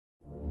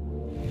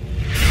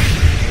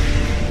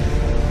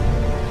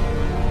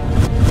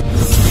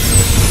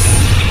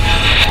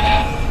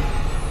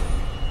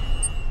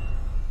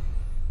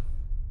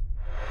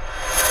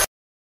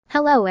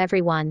Hello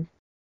everyone.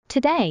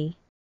 Today,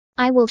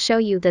 I will show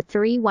you the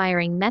 3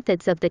 wiring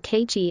methods of the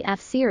KG110F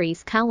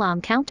series Coulomb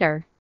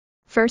counter.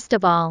 First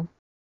of all,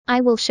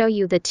 I will show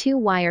you the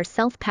 2-wire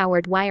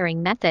self-powered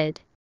wiring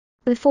method.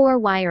 Before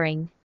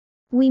wiring,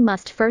 we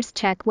must first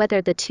check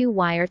whether the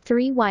 2-wire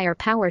 3-wire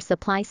power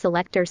supply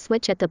selector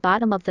switch at the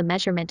bottom of the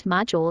measurement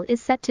module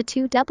is set to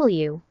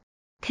 2W.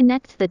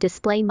 Connect the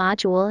display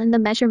module and the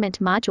measurement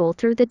module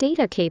through the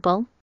data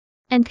cable,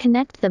 and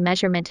connect the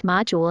measurement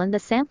module and the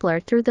sampler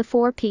through the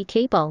 4P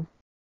cable.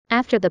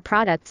 After the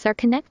products are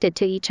connected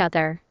to each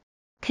other,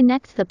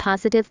 connect the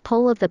positive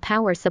pole of the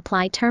power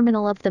supply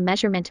terminal of the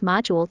measurement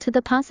module to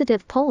the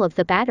positive pole of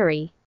the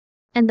battery,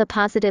 and the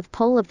positive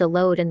pole of the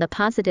load and the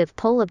positive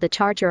pole of the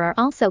charger are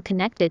also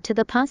connected to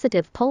the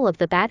positive pole of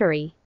the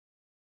battery.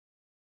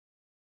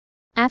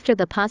 After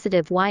the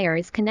positive wire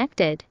is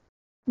connected,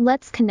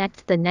 let's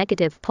connect the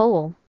negative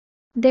pole.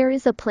 There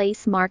is a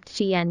place marked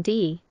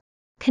GND.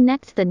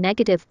 Connect the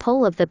negative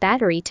pole of the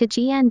battery to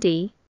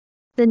GND.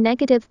 The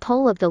negative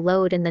pole of the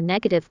load and the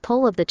negative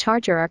pole of the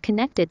charger are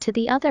connected to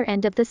the other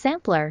end of the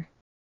sampler.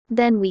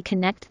 Then we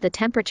connect the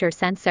temperature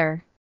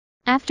sensor.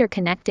 After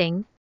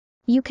connecting,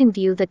 you can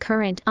view the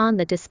current on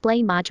the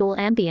display module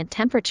ambient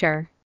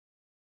temperature.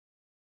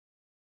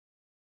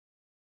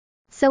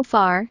 So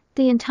far,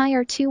 the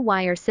entire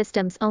 2-wire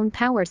system's own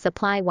power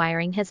supply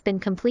wiring has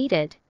been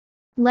completed.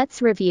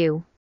 Let's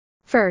review.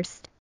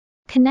 First,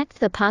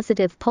 connect the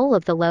positive pole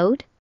of the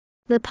load,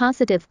 the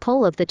positive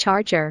pole of the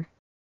charger,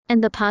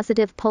 and the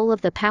positive pole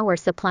of the power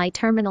supply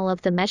terminal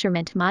of the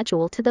measurement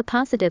module to the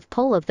positive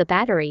pole of the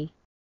battery.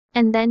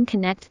 And then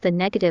connect the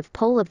negative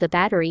pole of the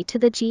battery to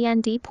the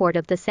GND port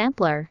of the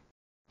sampler,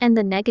 and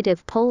the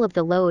negative pole of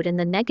the load and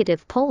the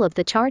negative pole of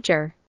the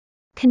charger.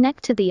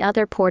 Connect to the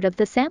other port of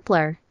the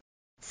sampler,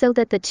 so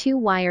that the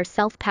 2-wire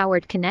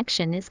self-powered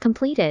connection is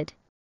completed.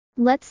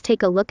 Let's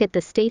take a look at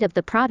the state of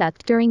the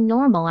product during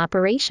normal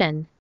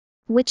operation,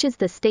 which is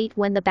the state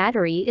when the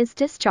battery is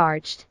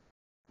discharged.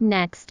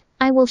 Next,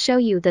 I will show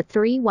you the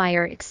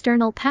 3-wire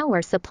external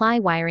power supply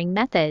wiring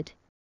method.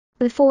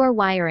 Before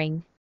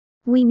wiring,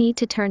 we need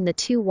to turn the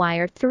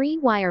 2-wire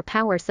 3-wire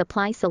power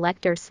supply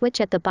selector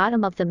switch at the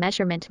bottom of the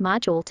measurement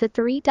module to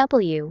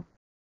 3W.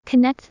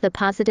 Connect the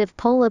positive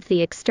pole of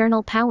the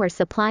external power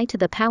supply to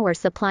the power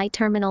supply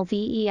terminal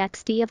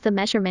VEXD of the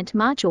measurement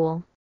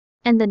module,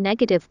 and the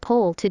negative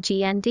pole to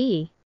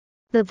GND.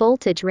 The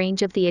voltage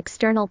range of the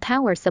external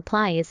power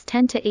supply is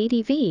 10 to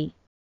 80 V.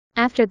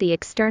 After the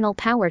external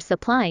power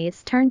supply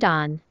is turned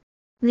on,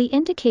 the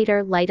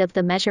indicator light of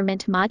the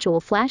measurement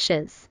module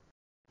flashes.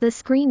 The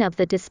screen of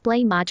the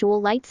display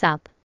module lights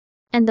up,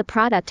 and the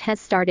product has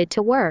started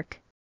to work.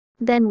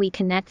 Then we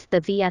connect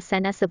the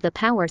VSNS of the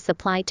power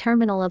supply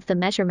terminal of the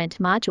measurement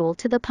module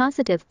to the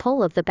positive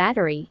pole of the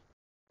battery.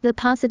 The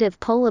positive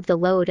pole of the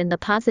load and the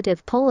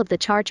positive pole of the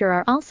charger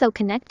are also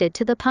connected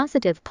to the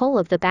positive pole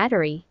of the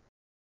battery.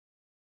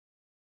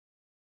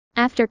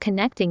 After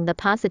connecting the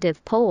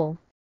positive pole,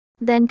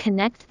 then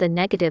connect the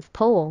negative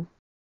pole,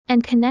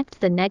 and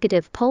connect the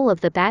negative pole of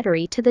the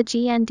battery to the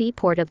GND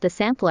port of the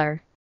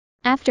sampler.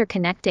 After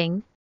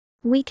connecting,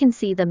 we can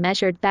see the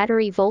measured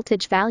battery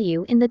voltage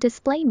value in the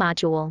display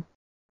module.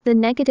 The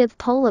negative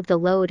pole of the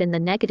load and the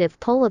negative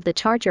pole of the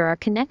charger are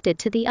connected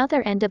to the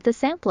other end of the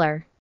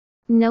sampler.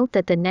 Note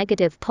that the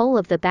negative pole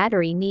of the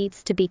battery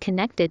needs to be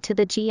connected to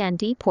the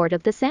GND port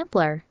of the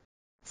sampler.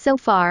 So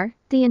far,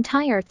 the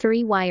entire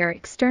 3-wire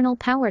external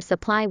power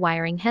supply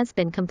wiring has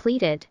been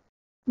completed.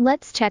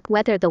 Let's check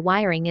whether the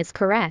wiring is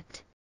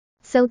correct,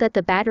 so that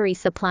the battery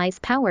supplies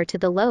power to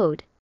the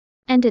load,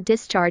 and a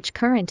discharge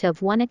current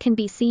of 1 A can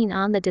be seen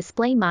on the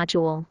display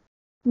module.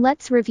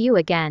 Let's review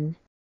again.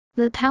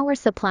 The power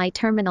supply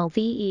terminal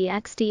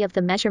VEXD of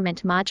the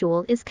measurement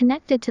module is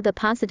connected to the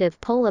positive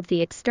pole of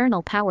the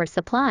external power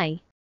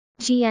supply.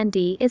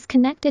 GND is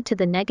connected to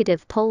the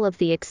negative pole of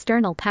the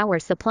external power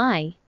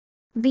supply.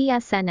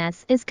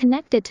 VSNS is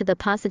connected to the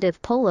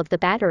positive pole of the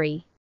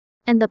battery,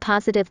 and the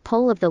positive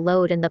pole of the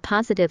load and the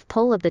positive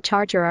pole of the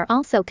charger are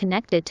also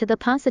connected to the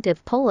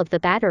positive pole of the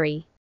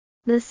battery.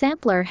 The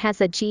sampler has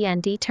a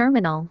GND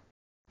terminal.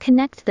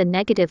 Connect the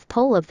negative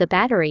pole of the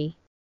battery,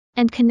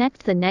 and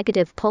connect the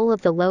negative pole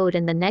of the load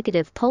and the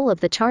negative pole of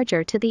the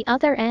charger to the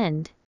other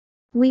end.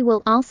 We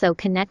will also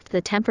connect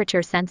the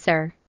temperature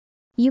sensor.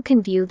 You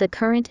can view the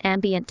current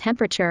ambient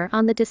temperature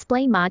on the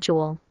display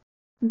module.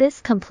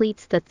 This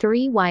completes the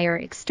 3-wire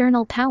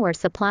external power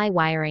supply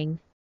wiring.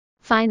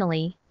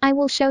 Finally, I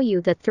will show you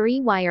the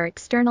 3-wire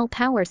external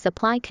power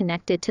supply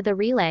connected to the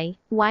relay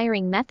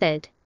wiring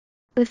method.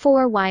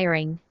 Before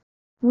wiring,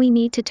 we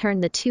need to turn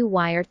the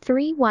 2-wire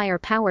 3-wire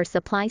power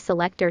supply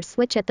selector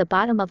switch at the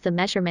bottom of the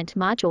measurement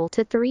module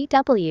to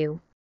 3W.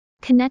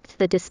 Connect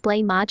the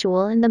display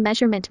module and the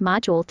measurement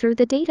module through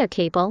the data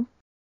cable,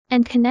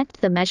 and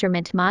connect the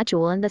measurement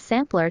module and the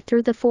sampler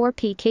through the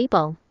 4P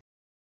cable.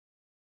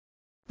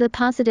 The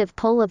positive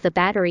pole of the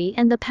battery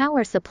and the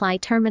power supply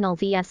terminal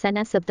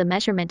VSNS of the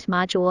measurement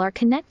module are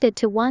connected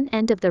to one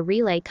end of the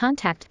relay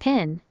contact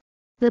pin.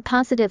 The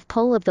positive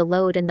pole of the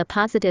load and the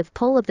positive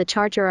pole of the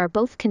charger are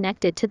both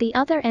connected to the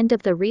other end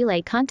of the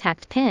relay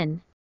contact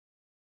pin.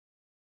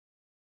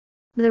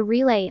 The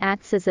relay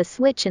acts as a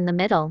switch in the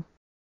middle.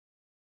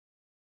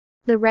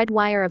 The red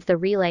wire of the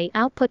relay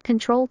output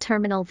control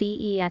terminal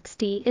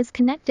VEXD is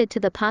connected to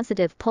the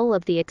positive pole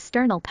of the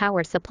external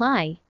power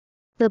supply.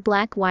 The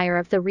black wire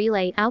of the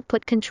relay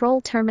output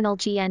control terminal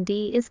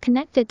GND is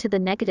connected to the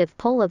negative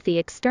pole of the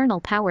external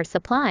power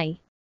supply.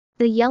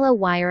 The yellow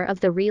wire of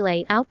the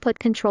relay output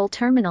control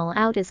terminal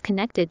out is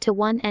connected to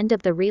one end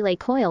of the relay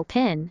coil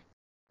pin,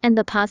 and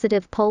the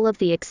positive pole of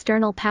the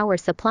external power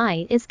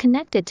supply is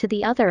connected to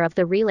the other of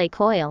the relay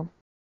coil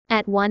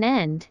at one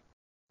end.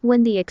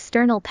 When the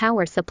external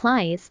power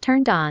supply is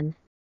turned on,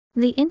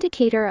 the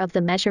indicator of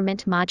the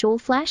measurement module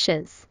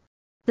flashes.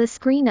 The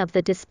screen of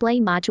the display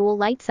module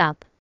lights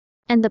up,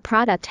 and the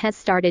product has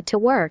started to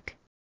work.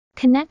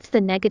 Connect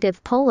the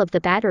negative pole of the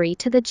battery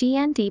to the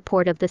GND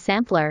port of the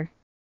sampler.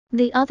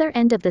 The other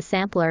end of the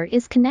sampler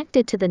is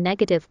connected to the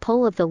negative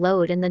pole of the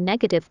load and the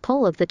negative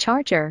pole of the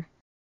charger.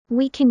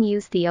 We can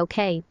use the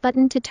OK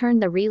button to turn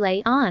the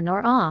relay on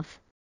or off,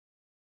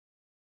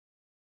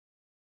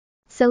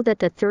 so that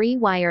the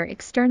 3-wire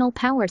external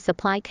power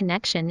supply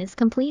connection is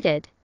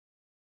completed.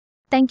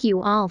 Thank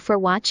you all for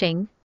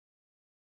watching.